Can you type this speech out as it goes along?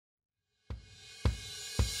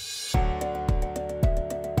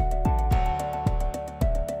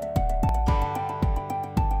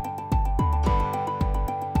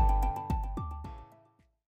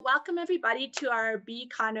welcome everybody to our bee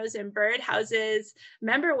condos and birdhouses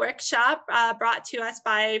member workshop brought to us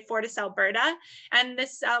by FortisAlberta. And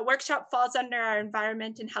this workshop falls under our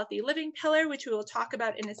environment and healthy living pillar, which we will talk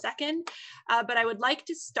about in a second. But I would like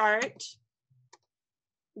to start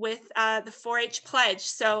with the 4-H pledge.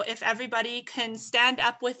 So if everybody can stand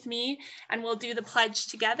up with me and we'll do the pledge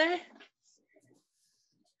together.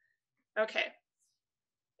 Okay.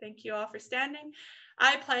 Thank you all for standing.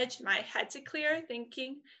 I pledge my head to clearer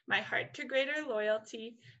thinking, my heart to greater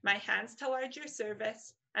loyalty, my hands to larger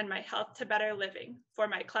service, and my health to better living for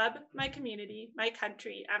my club, my community, my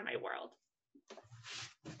country, and my world.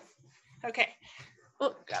 Okay.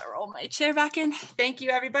 Oh, gotta roll my chair back in. Thank you,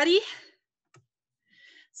 everybody.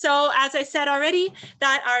 So as I said already,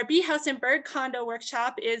 that our bee house and bird condo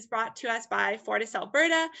workshop is brought to us by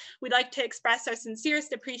FortisAlberta. We'd like to express our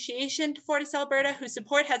sincerest appreciation to FortisAlberta, whose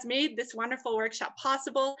support has made this wonderful workshop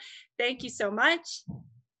possible. Thank you so much.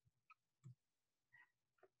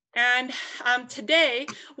 And today,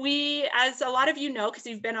 as a lot of you know, because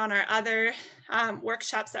you've been on our other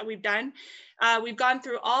workshops that we've done, we've gone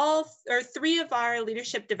through three of our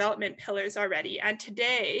leadership development pillars already. And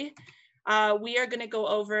today, we are going to go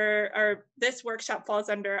over, this workshop falls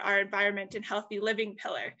under our environment and healthy living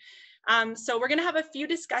pillar. So we're going to have a few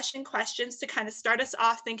discussion questions to kind of start us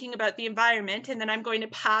off thinking about the environment. And then I'm going to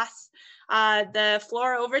pass the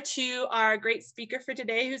floor over to our great speaker for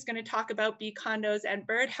today, who's going to talk about bee condos and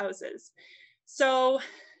birdhouses. So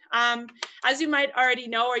as you might already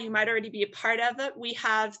know, or you might already be a part of it, we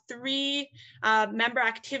have 3 member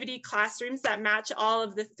activity classrooms that match all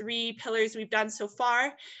of the 3 pillars we've done so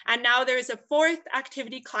far. And now there's a 4th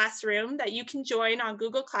activity classroom that you can join on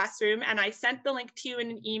Google Classroom. And I sent the link to you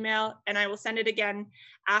in an email, and I will send it again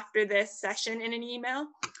after this session in an email.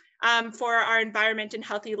 For our environment and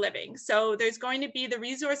healthy living. So there's going to be the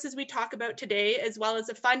resources we talk about today, as well as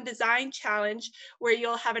a fun design challenge where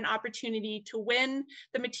you'll have an opportunity to win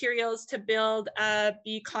the materials to build a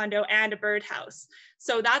bee condo and a birdhouse.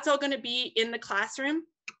 So that's all going to be in the classroom.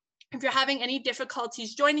 If you're having any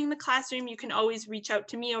difficulties joining the classroom, you can always reach out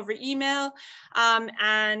to me over email.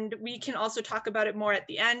 And we can also talk about it more at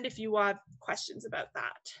the end if you have questions about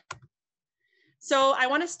that. So I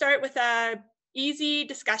want to start with a easy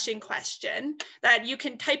discussion question that you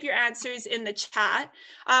can type your answers in the chat.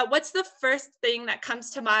 What's the first thing that comes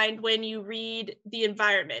to mind when you read the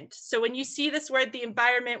environment? So when you see this word, the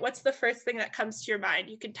environment, what's the first thing that comes to your mind?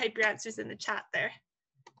 You can type your answers in the chat there.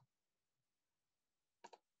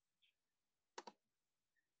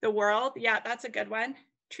 The world, yeah, that's a good one.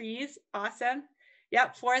 Trees, awesome.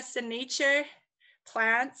 Yep, forests and nature,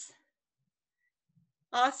 plants.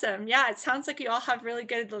 Awesome. Yeah, it sounds like you all have really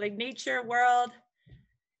good like nature, world,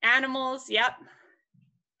 animals. Yep.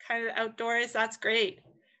 Kind of outdoors. That's great.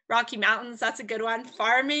 Rocky Mountains. That's a good one.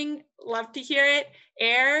 Farming. Love to hear it.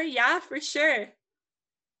 Air. Yeah, for sure.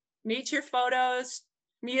 Nature photos.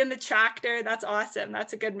 Me and the tractor. That's awesome.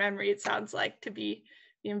 That's a good memory. It sounds like to be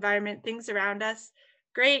the environment, things around us.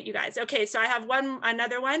 Great, you guys. Okay, so I have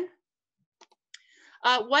another one.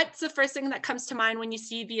 What's the first thing that comes to mind when you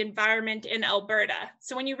see the environment in Alberta?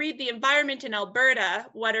 So when you read the environment in Alberta,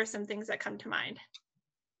 what are some things that come to mind?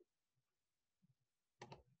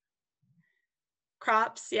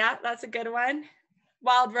 Crops, yeah, that's a good one.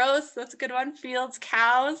 Wild rose, that's a good one. Fields,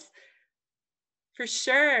 cows, for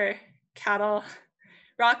sure. Cattle,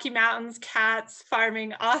 Rocky Mountains, cats,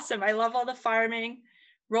 farming, awesome. I love all the farming.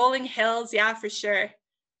 Rolling hills, yeah, for sure.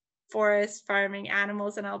 Forest, farming,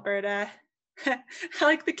 animals in Alberta. I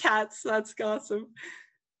like the cats. That's awesome.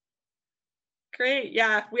 Great.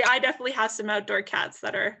 Yeah, I definitely have some outdoor cats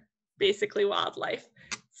that are basically wildlife.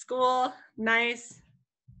 School, nice.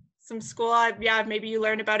 Some school. Yeah, maybe you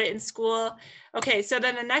learn about it in school. Okay, so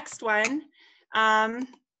then the next one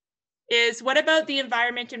is what about the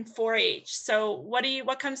environment in 4-H? So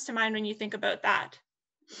what comes to mind when you think about that?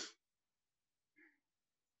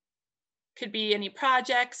 Could be any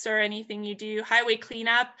projects or anything you do. Highway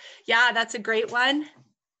cleanup. Yeah, that's a great one.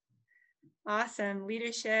 Awesome.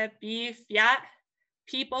 Leadership, beef. Yeah.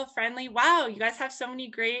 People friendly. Wow, you guys have so many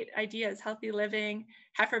great ideas. Healthy living,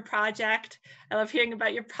 heifer project. I love hearing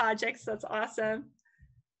about your projects. That's awesome.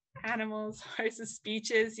 Animals, horses,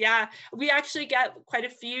 speeches. Yeah, we actually get quite a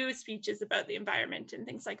few speeches about the environment and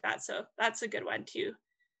things like that. So that's a good one too.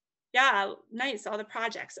 Yeah, nice, all the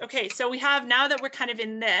projects. Okay, so we have, now that we're kind of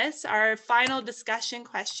in this, our final discussion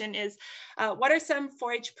question is, what are some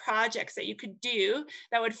 4-H projects that you could do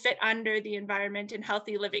that would fit under the environment and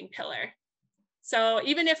healthy living pillar? So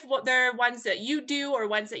even if they're ones that you do or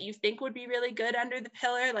ones that you think would be really good under the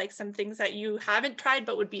pillar, like some things that you haven't tried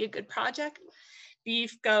but would be a good project.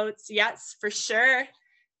 Beef, goats, yes, for sure.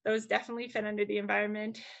 Those definitely fit under the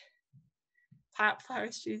environment. Plant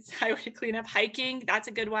flowers, trees, highway cleanup, hiking, that's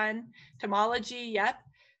a good one. Entomology, yep.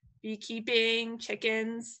 Beekeeping,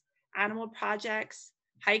 chickens, animal projects,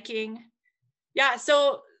 hiking. Yeah,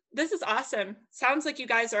 so this is awesome. Sounds like you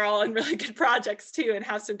guys are all in really good projects too and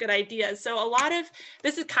have some good ideas. So a lot of,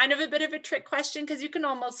 this is kind of a bit of a trick question because you can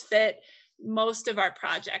almost fit most of our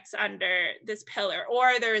projects under this pillar,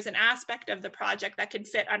 or there is an aspect of the project that could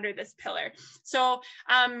fit under this pillar. So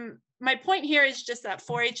my point here is just that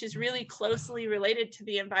 4-H is really closely related to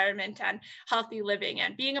the environment and healthy living,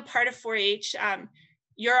 and being a part of 4-H,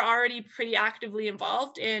 you're already pretty actively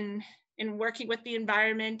involved in working with the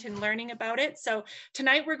environment and learning about it. So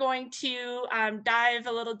tonight we're going to dive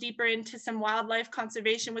a little deeper into some wildlife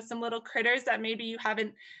conservation with some little critters that maybe you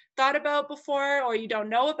haven't thought about before or you don't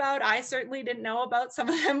know about. I certainly didn't know about some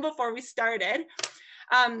of them before we started.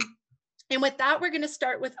 And with that, we're going to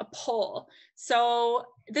start with a poll. So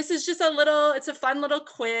this is just it's a fun little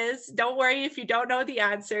quiz. Don't worry if you don't know the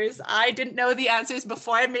answers. I didn't know the answers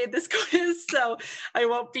before I made this quiz, so I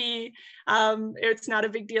won't be, it's not a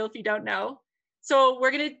big deal if you don't know. So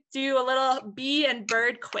we're going to do a little bee and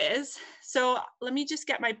bird quiz. So let me just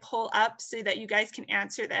get my poll up so that you guys can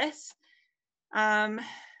answer this.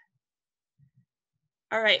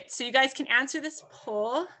 All right, so you guys can answer this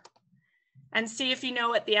poll and see if you know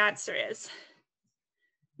what the answer is.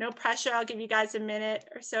 No pressure, I'll give you guys a minute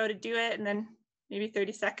or so to do it, and then maybe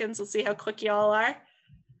 30 seconds. We'll see how quick you all are.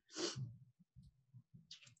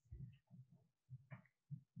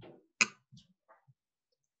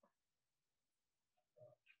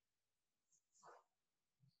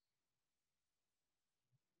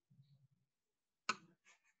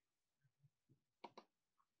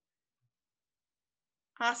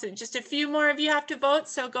 Awesome, just a few more of you have to vote,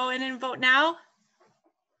 so go in and vote now.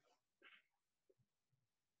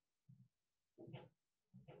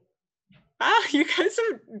 Wow, you guys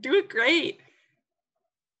are doing great.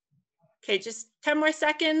 Okay, just 10 more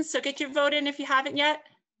seconds, so get your vote in if you haven't yet.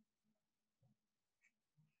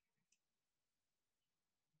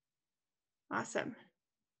 Awesome.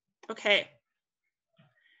 Okay.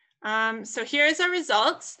 So here's our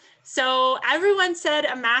results. So everyone said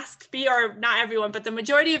a masked bee, or not everyone, but the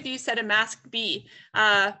majority of you said a masked bee,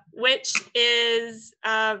 which is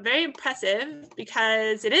very impressive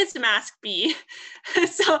because it is a masked bee.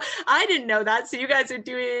 So I didn't know that. So you guys are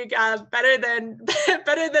doing better than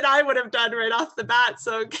I would have done right off the bat.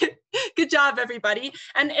 So good job, everybody.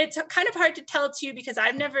 And it's kind of hard to tell too, because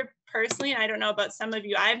I've never personally, and I don't know about some of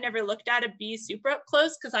you, I've never looked at a bee super up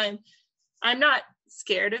close because I'm not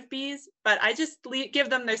scared of bees, but I just give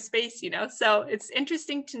them their space, you know? So it's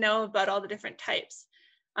interesting to know about all the different types.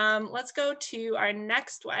 Let's go to our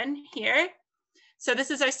next one here. So this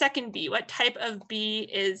is our second bee. What type of bee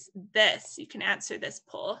is this? You can answer this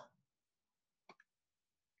poll.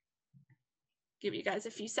 Give you guys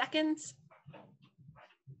a few seconds.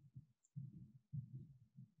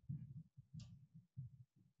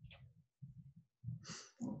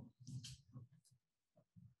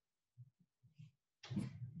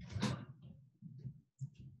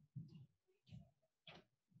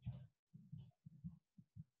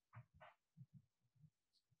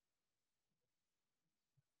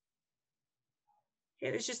 Okay,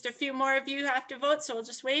 there's just a few more of you who have to vote, so we'll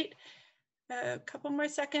just wait a couple more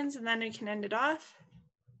seconds and then we can end it off.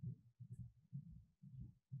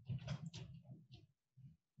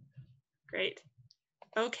 Great.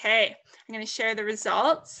 Okay, I'm going to share the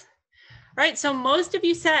results. All right, so most of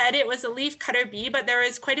you said it was a leafcutter bee, but there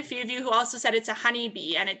is quite a few of you who also said it's a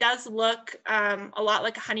honeybee, and it does look a lot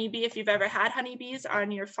like a honeybee if you've ever had honeybees on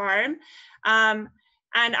your farm. And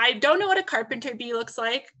I don't know what a carpenter bee looks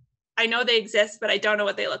like. I know they exist, but I don't know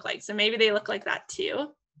what they look like. So maybe they look like that too.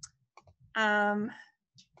 All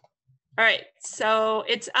right, so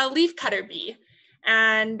it's a leafcutter bee.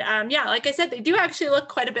 And yeah, like I said, they do actually look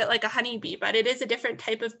quite a bit like a honeybee, but it is a different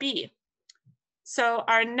type of bee. So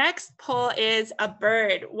our next poll is a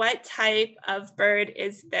bird. What type of bird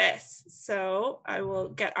is this? So I will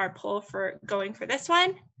get our poll going for this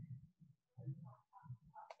one.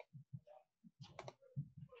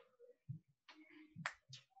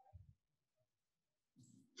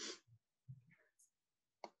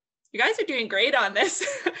 You guys are doing great on this.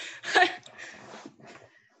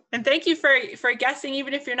 And thank you for guessing.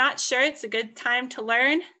 Even if you're not sure, it's a good time to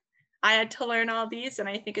learn. I had to learn all these, and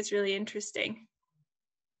I think it's really interesting.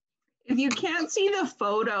 If you can't see the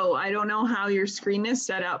photo, I don't know how your screen is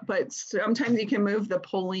set up, but sometimes you can move the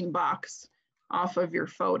polling box off of your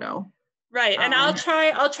photo. Right, and I'll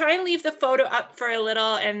try and leave the photo up for a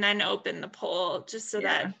little and then open the poll just so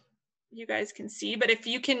that you guys can see, but if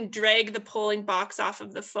you can drag the polling box off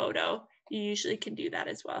of the photo, you usually can do that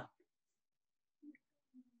as well.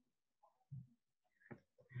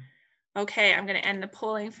 Okay, I'm going to end the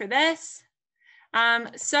polling for this.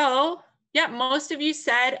 So yeah, most of you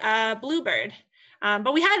said bluebird,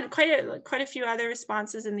 but we had quite a few other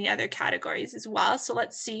responses in the other categories as well. So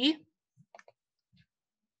let's see.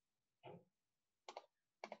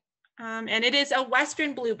 And it is a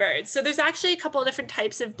western bluebird. So there's actually a couple of different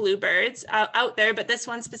types of bluebirds out there, but this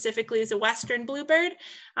one specifically is a western bluebird.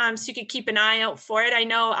 So you could keep an eye out for it. I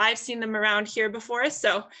know I've seen them around here before,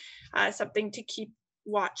 so something to keep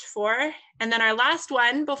watch for. And then our last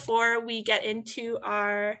one before we get into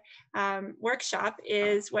our workshop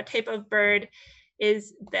is, what type of bird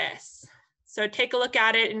is this? So take a look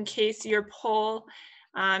at it in case your poll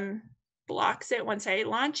blocks it once I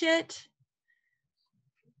launch it.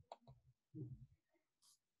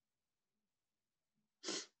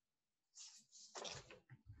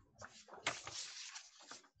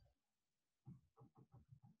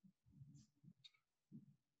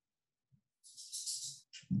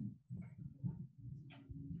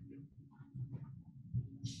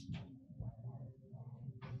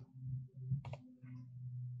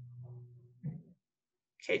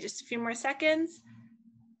 Okay, just a few more seconds.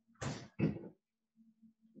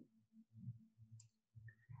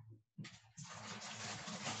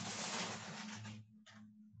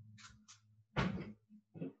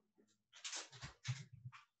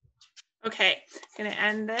 Okay, I'm gonna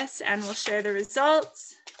end this and we'll share the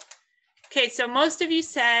results. Okay, so most of you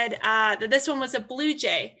said that this one was a blue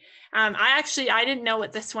jay. I didn't know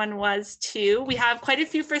what this one was too. We have quite a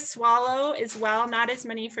few for swallow as well, not as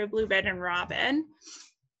many for bluebird and robin.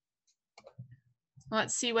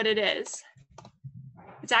 Let's see what it is.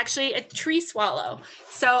 It's actually a tree swallow.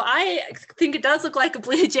 So I think it does look like a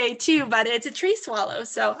blue jay too, but it's a tree swallow.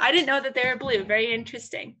 So I didn't know that they were blue. Very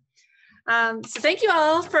interesting. So thank you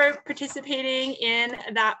all for participating in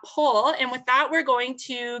that poll. And with that, we're going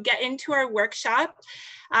to get into our workshop.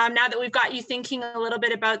 Now that we've got you thinking a little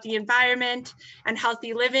bit about the environment and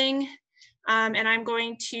healthy living, and I'm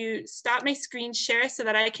going to stop my screen share so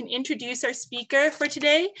that I can introduce our speaker for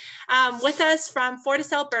today. With us from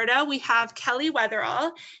FortisAlberta, we have Kelly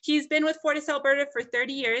Weatherall. He's been with FortisAlberta for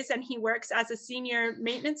 30 years and he works as a senior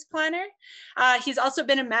maintenance planner. He's also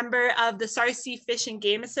been a member of the Sarcee Fish and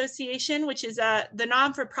Game Association, which is the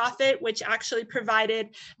non-for-profit, which actually provided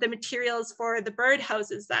the materials for the bird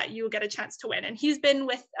houses that you will get a chance to win. And he's been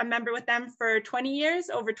a member with them for 20 years,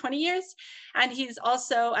 over 20 years. And he's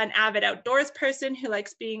also an avid outdoors person who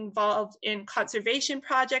likes being involved in conservation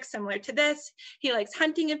projects similar to this. He likes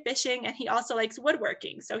hunting and fishing, and he also likes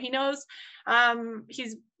woodworking. So he knows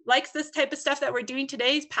he likes this type of stuff that we're doing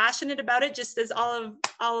today. He's passionate about it, just as all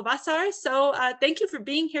of us are. So thank you for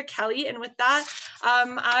being here, Kelly. And with that,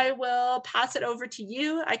 I will pass it over to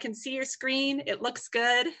you. I can see your screen. It looks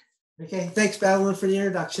good. Okay, thanks, Madeline, for the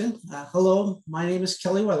introduction. Hello, my name is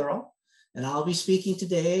Kelly Weatherall, and I'll be speaking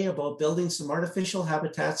today about building some artificial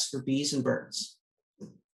habitats for bees and birds.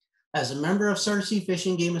 As a member of Sarcee Fish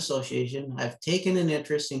and Game Association, I've taken an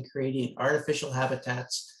interest in creating artificial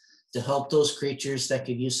habitats to help those creatures that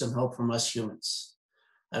could use some help from us humans.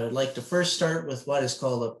 I would like to first start with what is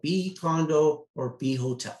called a bee condo or bee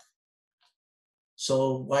hotel.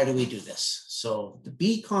 So why do we do this? So the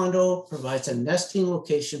bee condo provides a nesting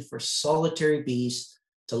location for solitary bees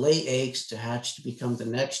to lay eggs to hatch to become the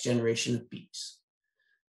next generation of bees.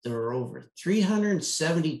 There are over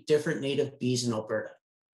 370 different native bees in Alberta.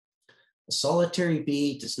 A solitary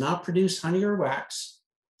bee does not produce honey or wax,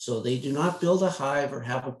 so they do not build a hive or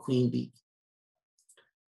have a queen bee.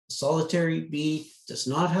 A solitary bee does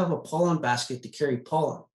not have a pollen basket to carry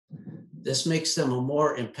pollen. This makes them a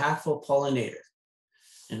more impactful pollinator.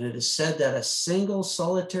 And it is said that a single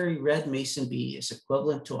solitary red mason bee is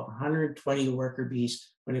equivalent to 120 worker bees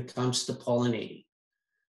when it comes to pollinating.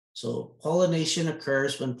 So pollination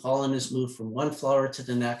occurs when pollen is moved from one flower to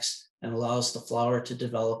the next and allows the flower to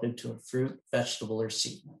develop into a fruit, vegetable, or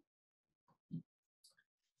seed.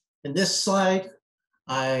 In this slide,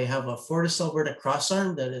 I have a FortisAlberta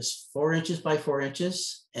crossarm that is 4 inches by 4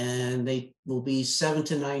 inches, and they will be 7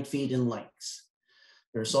 to 9 feet in length.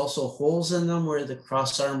 There's also holes in them where the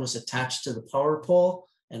crossarm was attached to the power pole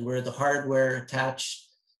and where the hardware attached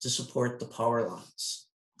to support the power lines.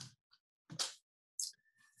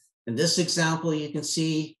 In this example, you can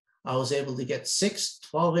see I was able to get 6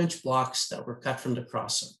 12-inch blocks that were cut from the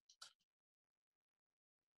crossarm.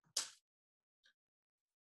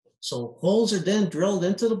 So holes are then drilled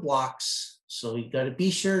into the blocks. So you've got to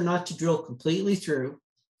be sure not to drill completely through.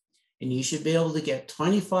 And you should be able to get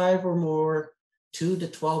 25 or more 2 to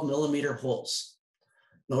 12 millimeter holes.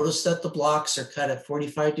 Notice that the blocks are cut at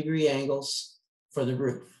 45-degree angles for the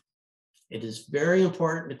roof. It is very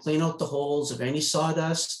important to clean out the holes of any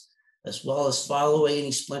sawdust, as well as file away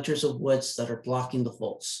any splinters of woods that are blocking the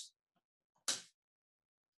holes.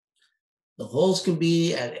 The holes can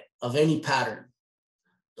be of any pattern.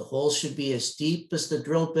 The holes should be as deep as the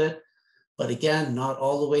drill bit, but again, not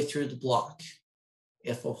all the way through the block.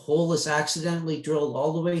 If a hole is accidentally drilled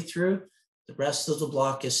all the way through, the rest of the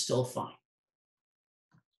block is still fine.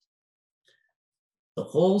 The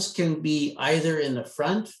holes can be either in the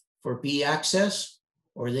front for bee access,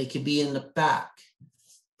 or they could be in the back,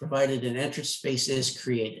 provided an entrance space is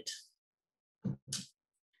created.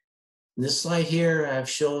 In this slide here, I've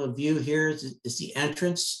shown a view here is the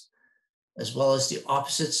entrance, as well as the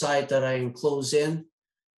opposite side that I enclose in.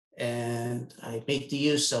 And I make the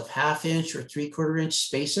use of 1/2 inch or 3/4 inch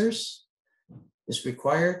spacers is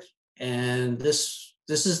required. And this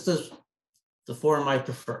is the form I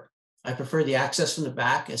prefer. I prefer the access from the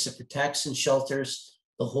back, as it protects and shelters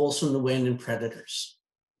the holes from the wind and predators.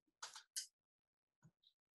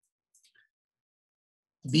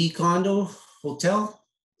 Bee condo hotel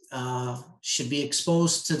should be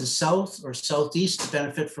exposed to the south or southeast to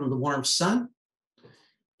benefit from the warm sun.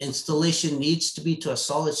 Installation needs to be to a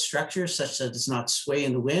solid structure such that it does not sway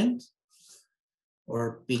in the wind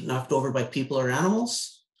or be knocked over by people or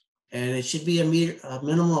animals. And it should be a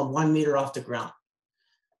minimum of 1 meter off the ground.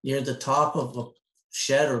 Near the top of a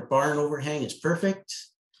shed or barn overhang is perfect.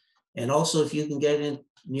 And also, if you can get in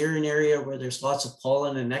near an area where there's lots of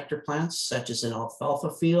pollen and nectar plants, such as an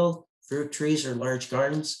alfalfa field, fruit trees, or large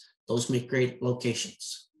gardens, those make great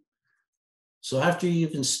locations. So after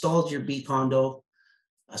you've installed your bee condo,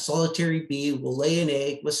 a solitary bee will lay an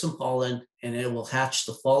egg with some pollen, and it will hatch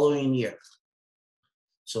the following year.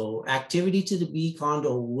 So activity to the bee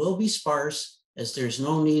condo will be sparse, as there's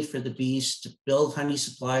no need for the bees to build honey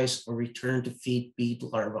supplies or return to feed bee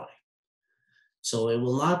larvae. So it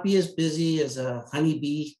will not be as busy as a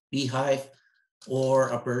honeybee beehive or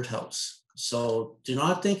a birdhouse. So do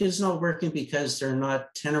not think it's not working because there are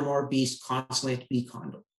not 10 or more bees constantly at the bee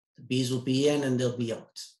condo. The bees will be in and they'll be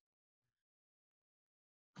out.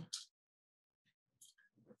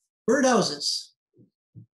 Birdhouses.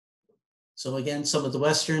 So again, some of the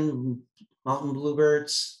western mountain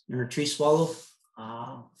bluebirds and tree swallow.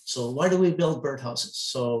 So why do we build birdhouses?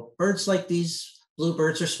 So birds like these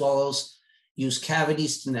bluebirds or swallows use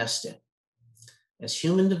cavities to nest in. As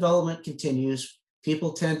human development continues,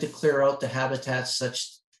 people tend to clear out the habitats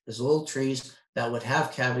such as old trees that would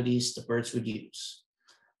have cavities the birds would use.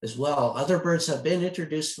 As well, other birds have been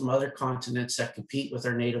introduced from other continents that compete with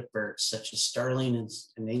our native birds, such as starling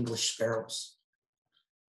and English sparrows.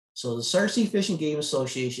 So the Sarcee Fish and Game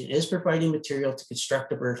Association is providing material to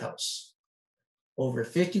construct a birdhouse. Over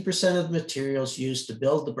 50% of the materials used to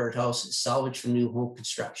build the birdhouse is salvaged from new home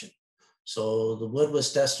construction. So the wood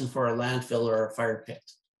was destined for a landfill or a fire pit.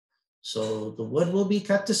 So the wood will be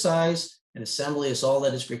cut to size, and assembly is all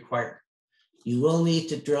that is required. You will need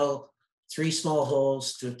to drill 3 small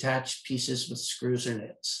holes to attach pieces with screws or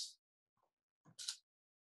nails.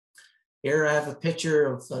 Here I have a picture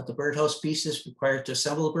of the birdhouse pieces required to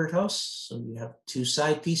assemble a birdhouse. So you have 2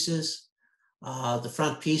 side pieces, the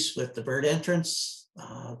front piece with the bird entrance,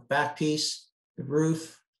 back piece, the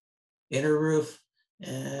roof, inner roof,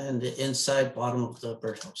 and the inside bottom of the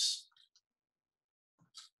birdhouse.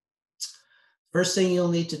 First thing you'll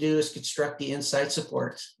need to do is construct the inside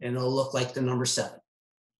support, and it'll look like the number 7.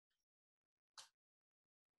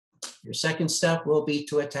 Your second step will be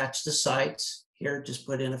to attach the sides. Here, just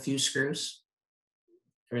put in a few screws.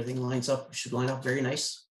 Everything lines up, should line up very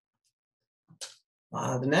nice.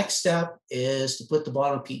 The next step is to put the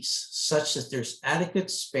bottom piece such that there's adequate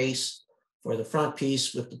space for the front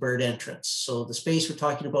piece with the bird entrance. So the space we're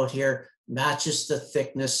talking about here matches the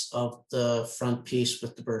thickness of the front piece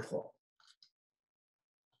with the bird hole.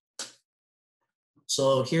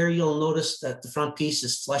 So here you'll notice that the front piece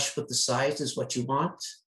is flush with the sides is what you want.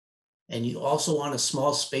 And you also want a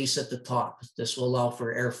small space at the top. This will allow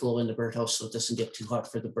for airflow in the birdhouse so it doesn't get too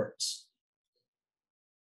hot for the birds.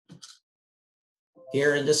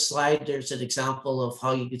 Here in this slide, there's an example of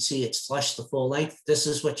how you can see it's flush the full length. This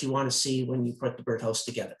is what you want to see when you put the birdhouse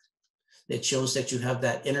together. It shows that you have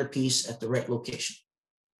that inner piece at the right location.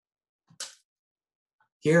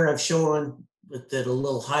 Here I've shown with it a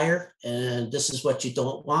little higher, and this is what you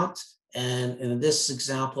don't want. And in this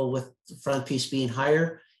example, with the front piece being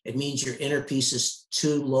higher, it means your inner piece is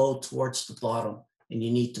too low towards the bottom and you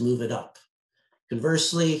need to move it up.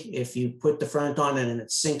 Conversely, if you put the front on and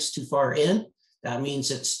it sinks too far in, that means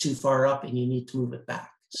it's too far up and you need to move it back.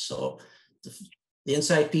 So The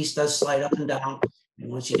inside piece does slide up and down.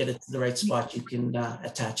 And once you get it to the right spot, you can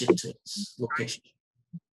attach it to its location.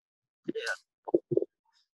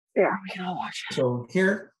 Yeah, we can all watch. So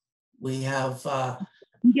here we have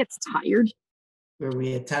He gets tired. where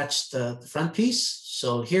we attach the front piece.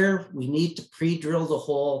 So here we need to pre-drill the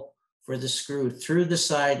hole for the screw through the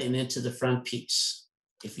side and into the front piece.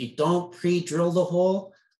 If you don't pre-drill the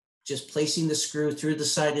hole, just placing the screw through the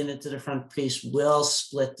side and into the front piece will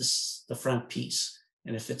split the front piece.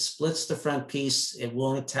 And if it splits the front piece, it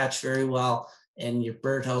won't attach very well and your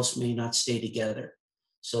birdhouse may not stay together.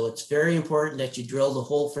 So it's very important that you drill the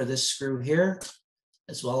hole for this screw here,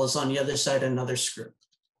 as well as on the other side, another screw.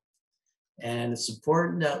 And it's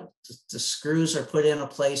important that the screws are put in a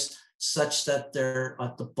place such that they're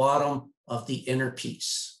at the bottom of the inner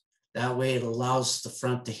piece. That way it allows the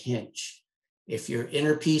front to hinge. If your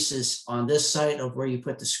inner piece is on this side of where you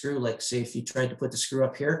put the screw, like say if you tried to put the screw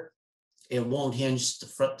up here, it won't hinge. The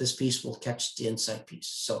front, this piece will catch the inside piece.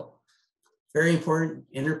 So very important,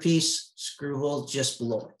 inner piece, screw hole just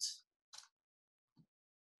below it.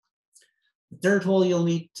 The third hole you'll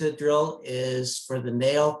need to drill is for the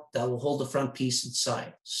nail that will hold the front piece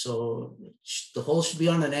inside. So the hole should be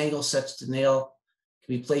on an angle such the nail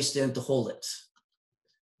can be placed in to hold it.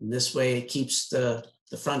 And this way it keeps the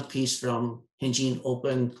front piece from hinging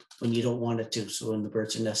open when you don't want it to. So when the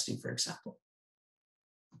birds are nesting, for example.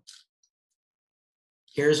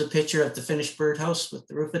 Here's a picture of the finished birdhouse with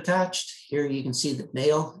the roof attached. Here you can see the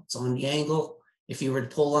nail, it's on the angle. If you were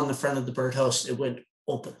to pull on the front of the birdhouse, it would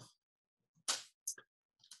open.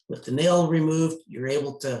 With the nail removed, you're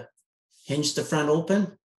able to hinge the front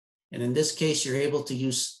open. And in this case, you're able to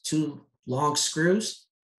use 2 long screws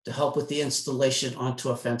to help with the installation onto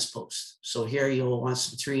a fence post. So here you'll want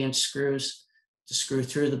some 3-inch screws to screw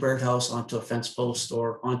through the birdhouse onto a fence post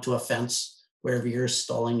or onto a fence, wherever you're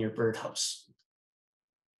installing your birdhouse.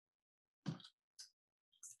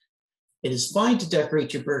 It is fine to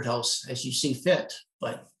decorate your birdhouse as you see fit,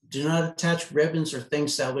 but do not attach ribbons or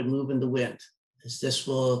things that would move in the wind, as this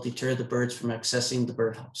will deter the birds from accessing the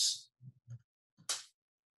birdhouse.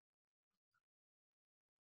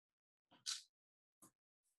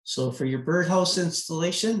 So for your birdhouse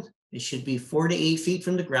installation, it should be 4 to 8 feet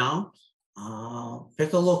from the ground.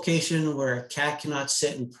 Pick a location where a cat cannot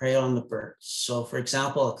sit and prey on the birds. So for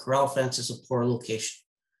example, a corral fence is a poor location.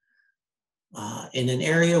 In an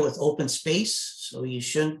area with open space, so you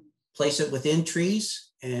shouldn't place it within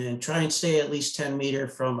trees, and try and stay at least 10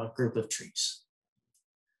 meters from a group of trees.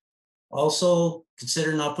 Also,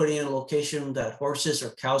 consider not putting in a location that horses or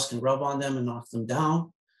cows can rub on them and knock them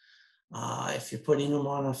down. If you're putting them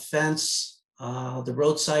on a fence, the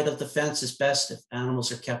roadside of the fence is best if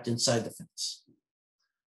animals are kept inside the fence.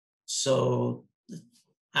 So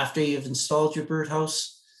after you've installed your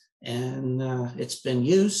birdhouse and it's been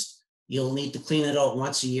used, you'll need to clean it out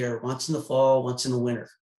once a year, once in the fall, once in the winter.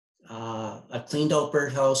 A cleaned out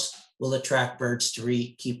birdhouse will attract birds to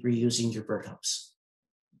keep reusing your birdhouse,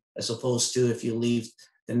 as opposed to if you leave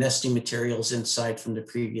the nesting materials inside from the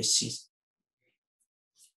previous season.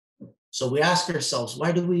 So we ask ourselves,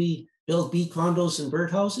 why do we build bee condos and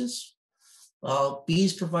birdhouses? Well,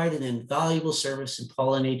 bees provide an invaluable service in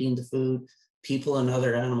pollinating the food people and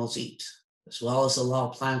other animals eat, as well as allow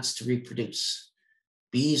plants to reproduce.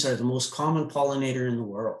 Bees are the most common pollinator in the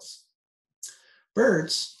world.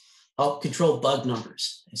 Birds help control bug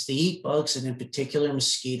numbers as they eat bugs and in particular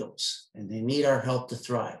mosquitoes, and they need our help to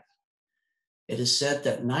thrive. It is said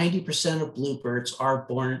that 90% of bluebirds are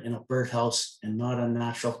born in a birdhouse and not a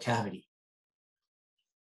natural cavity.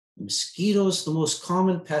 Mosquitoes, the most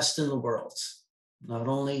common pest in the world. Not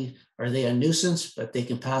only are they a nuisance, but they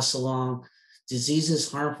can pass along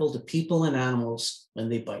diseases harmful to people and animals when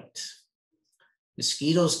they bite.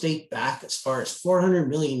 Mosquitoes date back as far as 400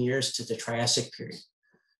 million years to the Triassic period.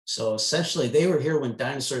 So essentially they were here when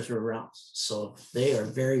dinosaurs were around. So they are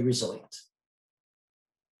very resilient.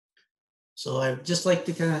 So I'd just like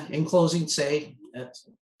to kind of, in closing, say that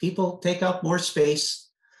people take up more space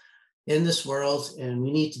in this world and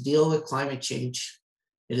we need to deal with climate change.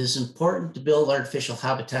 It is important to build artificial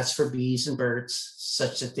habitats for bees and birds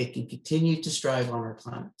such that they can continue to strive on our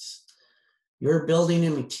planet. Your building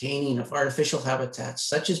and maintaining of artificial habitats,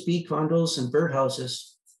 such as bee condos and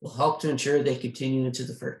birdhouses, will help to ensure they continue into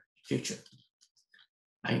the future.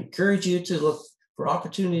 I encourage you to look for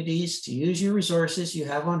opportunities to use your resources you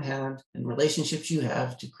have on hand and relationships you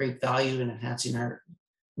have to create value in enhancing our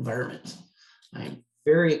environment. I am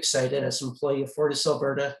very excited as an employee of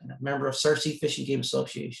FortisAlberta and a member of Sarcee Fish and Game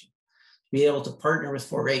Association to be able to partner with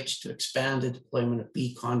 4-H to expand the deployment of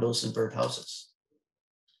bee condos and birdhouses.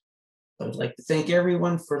 I would like to thank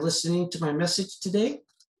everyone for listening to my message today,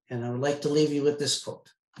 and I would like to leave you with this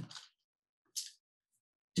quote.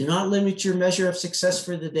 Do not limit your measure of success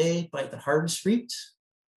for the day by the harvest reaped,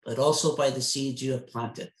 but also by the seeds you have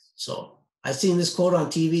planted. So I've seen this quote on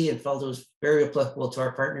TV and felt it was very applicable to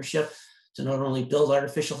our partnership to not only build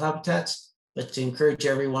artificial habitats, but to encourage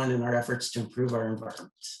everyone in our efforts to improve our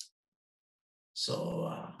environment.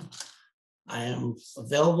 So I am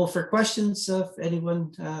available for questions if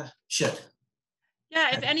anyone should.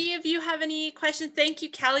 Yeah, if any of you have any questions, thank you,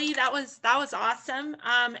 Kelly. That was awesome.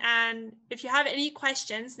 And if you have any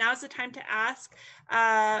questions, now's the time to ask.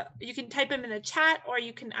 You can type them in the chat or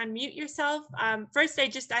you can unmute yourself. First,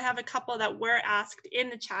 I have a couple that were asked in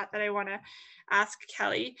the chat that I want to ask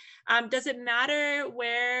Kelly. Does it matter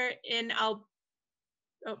where in oh,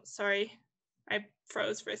 sorry, I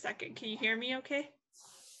froze for a second. Can you hear me okay?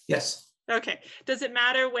 Yes. Okay. Does it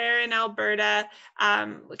matter where in Alberta?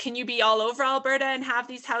 Can you be all over Alberta and have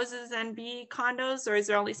these houses and be condos, or is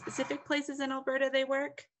there only specific places in Alberta they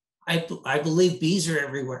work? I believe bees are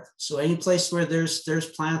everywhere. So any place where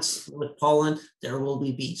there's plants with pollen, there will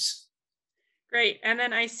be bees. Great. And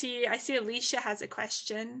then I see Alicia has a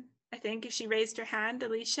question. I think if she raised her hand.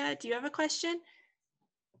 Alicia, do you have a question?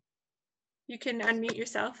 You can unmute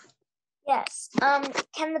yourself. Yes.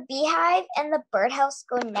 Can the beehive and the birdhouse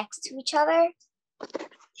go next to each other?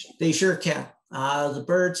 They sure can. The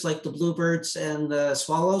birds, like the bluebirds and the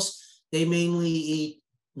swallows, they mainly eat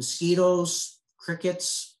mosquitoes,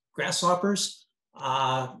 crickets, grasshoppers.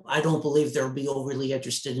 I don't believe they'll be overly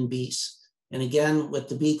interested in bees. And again, with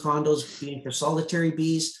the bee condos being for solitary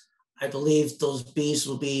bees, I believe those bees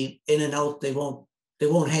will be in and out. They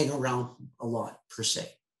won't hang around a lot per se.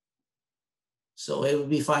 So it would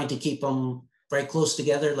be fine to keep them right close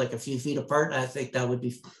together, like a few feet apart. I think that would be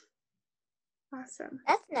fine. Awesome.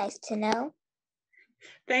 That's nice to know.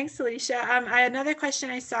 Thanks, Alicia. Another question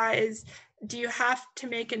I saw is, do you have to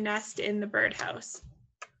make a nest in the birdhouse?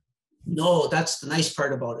 No, that's the nice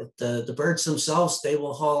part about it. The birds themselves, they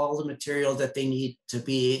will haul all the material that they need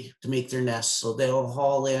to make their nests. So they'll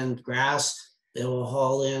haul in grass, they will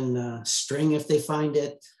haul in string if they find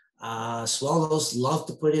it. Swallows love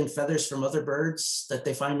to put in feathers from other birds that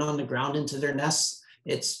they find on the ground into their nests.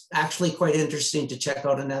 It's actually quite interesting to check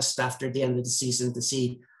out a nest after the end of the season to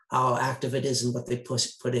see how active it is and what they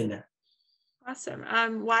put in there. Awesome.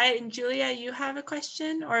 Wyatt and Julia, you have a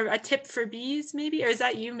question or a tip for bees maybe? Or is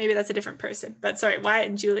that you? Maybe that's a different person, but sorry, Wyatt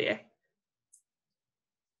and Julia.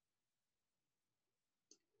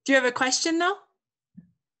 Do you have a question though?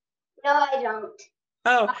 No, I don't.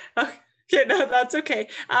 Oh, okay, no, that's okay.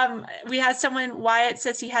 We had someone, Wyatt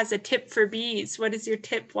says he has a tip for bees. What is your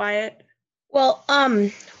tip, Wyatt? Well,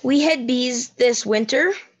 we had bees this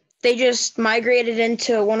winter. They just migrated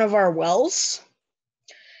into one of our wells.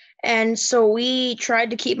 And so we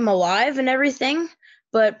tried to keep them alive and everything,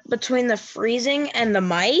 but between the freezing and the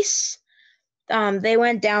mice, they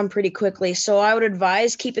went down pretty quickly. So I would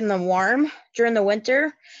advise keeping them warm during the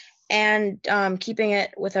winter and keeping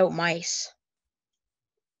it without mice.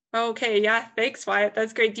 Okay, yeah, thanks, Wyatt.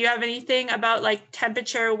 That's great. Do you have anything about like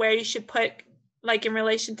temperature where you should put like in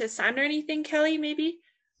relation to sun or anything, Kelly, maybe?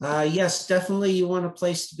 Yes, definitely you want a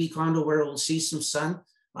place to be condo where it will see some sun.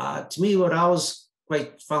 To me, what I was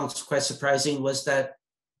found quite surprising was that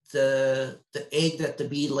the egg that the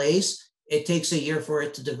bee lays, it takes a year for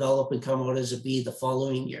it to develop and come out as a bee the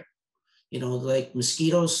following year. You know, like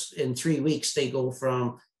mosquitoes, in 3 weeks, they go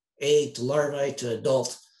from egg to larvae to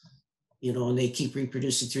adult, you know, and they keep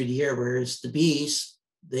reproducing through the year, whereas the bees,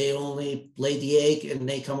 they only lay the egg and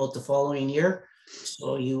they come out the following year.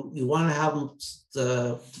 So you want to have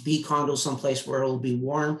the bee condo someplace where it'll be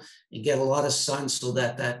warm and get a lot of sun so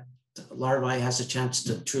that larvae has a chance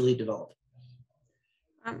to truly develop.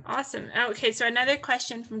 Awesome. Okay, so another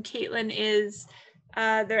question from Caitlin is,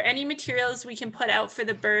 are there any materials we can put out for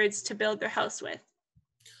the birds to build their house with?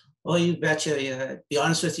 Well, you betcha. Be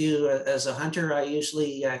honest with you, as a hunter, I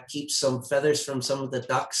usually keep some feathers from some of the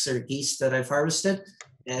ducks or geese that I've harvested,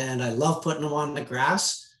 and I love putting them on the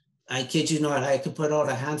grass. I kid you not, I could put out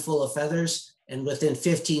a handful of feathers, and within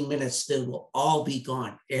 15 minutes, they will all be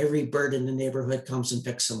gone. Every bird in the neighborhood comes and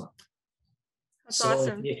picks them up. That's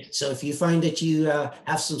awesome. So if you find that you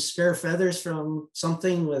have some spare feathers from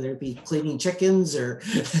something, whether it be cleaning chickens or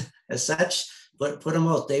as such, but put them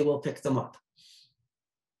out, they will pick them up.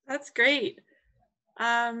 That's great.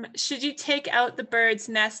 Should you take out the bird's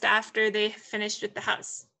nest after they finished with the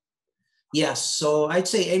house? Yes, so I'd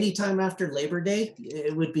say anytime after Labor Day,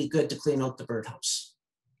 it would be good to clean out the birdhouse.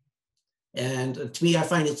 And to me, I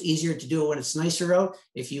find it's easier to do it when it's nicer out.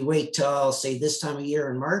 If you wait till, say, this time of year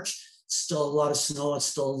in March, still a lot of snow, it's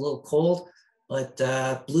still a little cold, but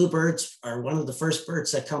bluebirds are one of the first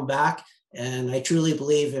birds that come back. And I truly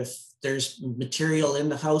believe if there's material in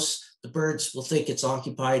the house, the birds will think it's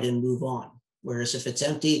occupied and move on. Whereas if it's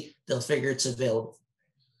empty, they'll figure it's available.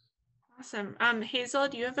 Awesome. Hazel,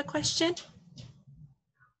 do you have a question?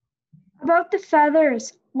 About the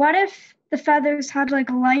feathers, what if the feathers had like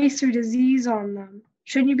lice or disease on them?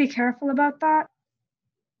 Shouldn't you be careful about that?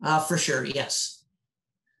 For sure, yes.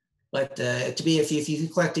 But if you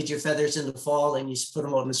collected your feathers in the fall and you put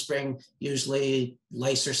them out in the spring, usually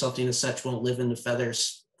lice or something as such won't live in the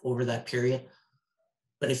feathers over that period.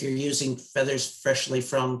 But if you're using feathers freshly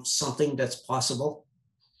from something, that's possible.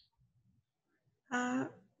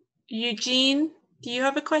 Eugene, do you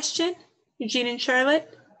have a question? Eugene and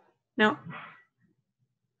Charlotte? No.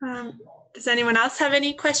 Does anyone else have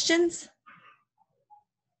any questions?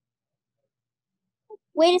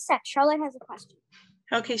 Wait a sec, Charlotte has a question.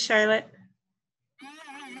 Okay, Charlotte.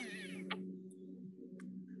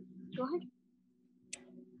 Go ahead.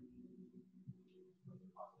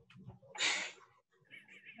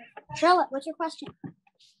 Charlotte, what's your question?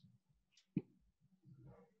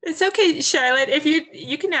 It's okay, Charlotte. If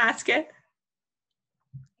you can ask it.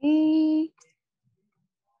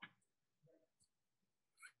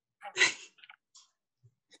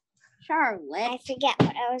 Charlotte. I forget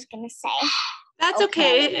what I was gonna say. That's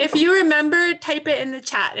okay. If you remember, type it in the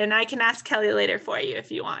chat and I can ask Kelly later for you if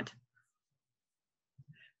you want.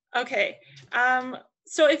 Okay.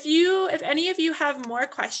 So if any of you have more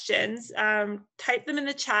questions, type them in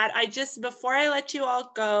the chat. Before I let you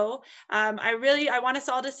all go, I want us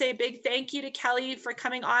all to say a big thank you to Kelly for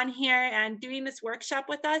coming on here and doing this workshop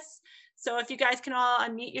with us. So if you guys can all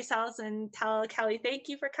unmute yourselves and tell Kelly, thank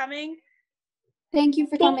you for coming. Thank you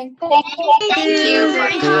for coming. Thank you for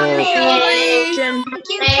coming. Jim.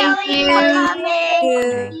 Thank you for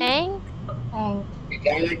coming.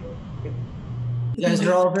 Thanks. You guys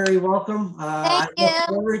are all very welcome. I Thank look you.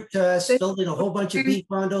 forward to us building a whole bunch of bee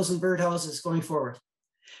condos and birdhouses going forward.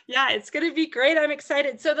 Yeah, it's going to be great. I'm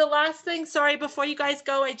excited. So the last thing, sorry, before you guys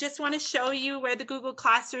go, I just want to show you where the Google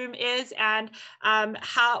Classroom is and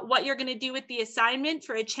what you're going to do with the assignment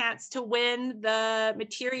for a chance to win the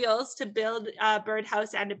materials to build a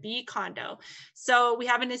birdhouse and a bee condo. So we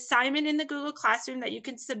have an assignment in the Google Classroom that you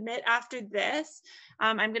can submit after this.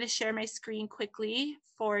 I'm going to share my screen quickly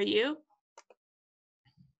for you.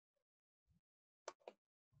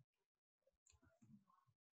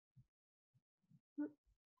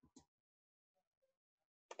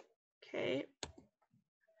 Okay.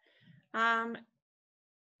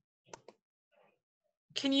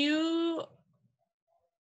 Can you,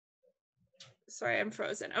 sorry, I'm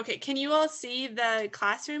frozen. Okay, can you all see the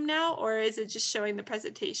classroom now, or is it just showing the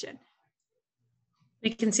presentation? We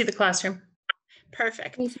can see the classroom.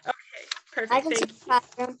 Perfect. Okay, perfect. I can see the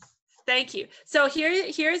classroom. Thank you. So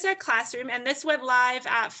here's our classroom, and this went live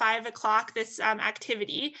at 5 o'clock, this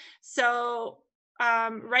activity. So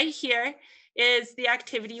right here is the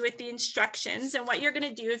activity with the instructions, and what you're going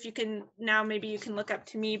to do, if you can now, maybe you can look up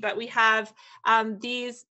to me, but we have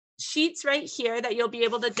these sheets right here that you'll be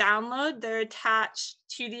able to download. They're attached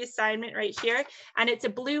to the assignment right here, and it's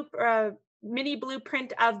a mini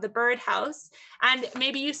blueprint of the birdhouse. And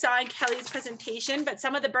maybe you saw in Kelly's presentation, but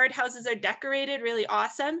some of the birdhouses are decorated really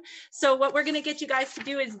awesome. So what we're going to get you guys to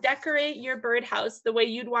do is decorate your birdhouse the way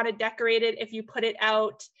you'd want to decorate it if you put it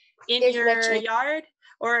out in your yard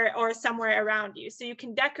or somewhere around you. So you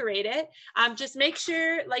can decorate it. Just make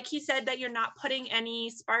sure, like he said, that you're not putting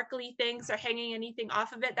any sparkly things or hanging anything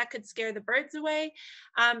off of it that could scare the birds away.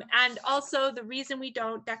 And also the reason we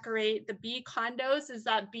don't decorate the bee condos is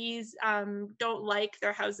that bees don't like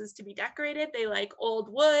their houses to be decorated. They like old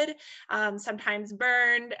wood, sometimes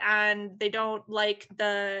burned, and they don't like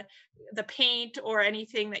the paint or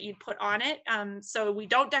anything that you'd put on it. So we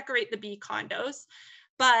don't decorate the bee condos.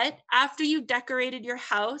 But after you decorated your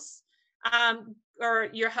house or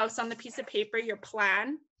your house on the piece of paper, your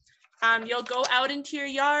plan, you'll go out into your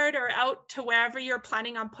yard or out to wherever you're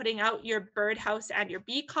planning on putting out your birdhouse and your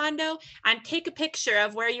bee condo and take a picture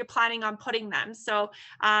of where you're planning on putting them. So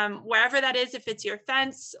wherever that is, if it's your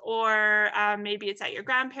fence or maybe it's at your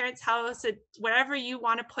grandparents' house, wherever you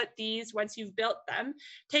want to put these once you've built them,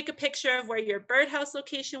 take a picture of where your birdhouse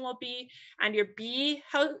location will be and your bee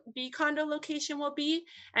condo location will be.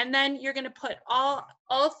 And then you're going to put all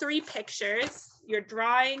three pictures, your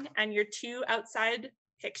drawing and your two outside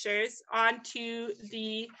pictures, onto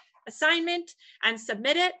the assignment and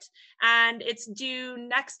submit it, and it's due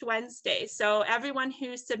next Wednesday. So everyone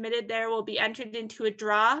who submitted there will be entered into a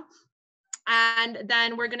draw, and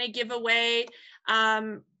then we're going to give away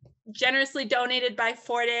generously donated by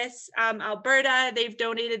Fortis Alberta. They've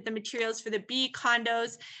donated the materials for the bee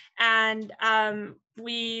condos, and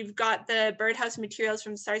we've got the birdhouse materials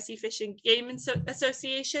from Sarcee Fish and Game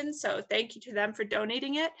Association. So thank you to them for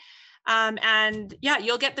donating it. And yeah,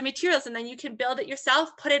 you'll get the materials and then you can build it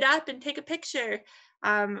yourself, put it up and take a picture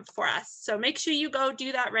for us. So make sure you go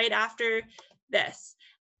do that right after this.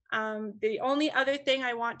 The only other thing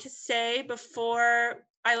I want to say before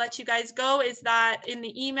I let you guys go is that in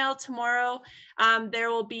the email tomorrow, there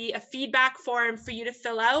will be a feedback form for you to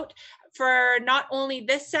fill out for not only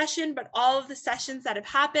this session, but all of the sessions that have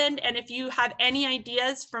happened. And if you have any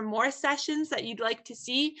ideas for more sessions that you'd like to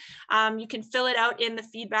see, you can fill it out in the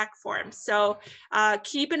feedback form. So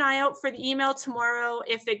keep an eye out for the email tomorrow.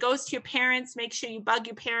 If it goes to your parents, make sure you bug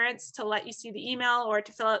your parents to let you see the email or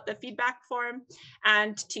to fill out the feedback form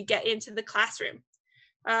and to get into the classroom.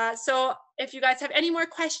 So if you guys have any more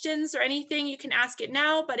questions or anything, you can ask it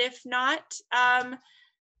now, but if not,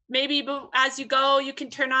 maybe as you go, you can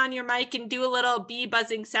turn on your mic and do a little bee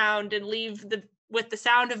buzzing sound and leave with the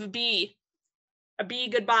sound of a bee. A bee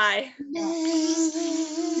goodbye.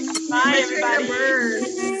 Bye, everybody.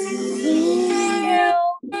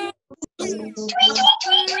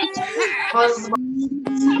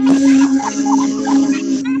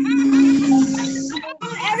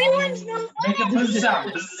 Everyone's Make a boo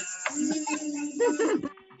sound.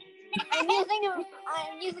 I'm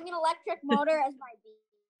using an electric motor as my bee.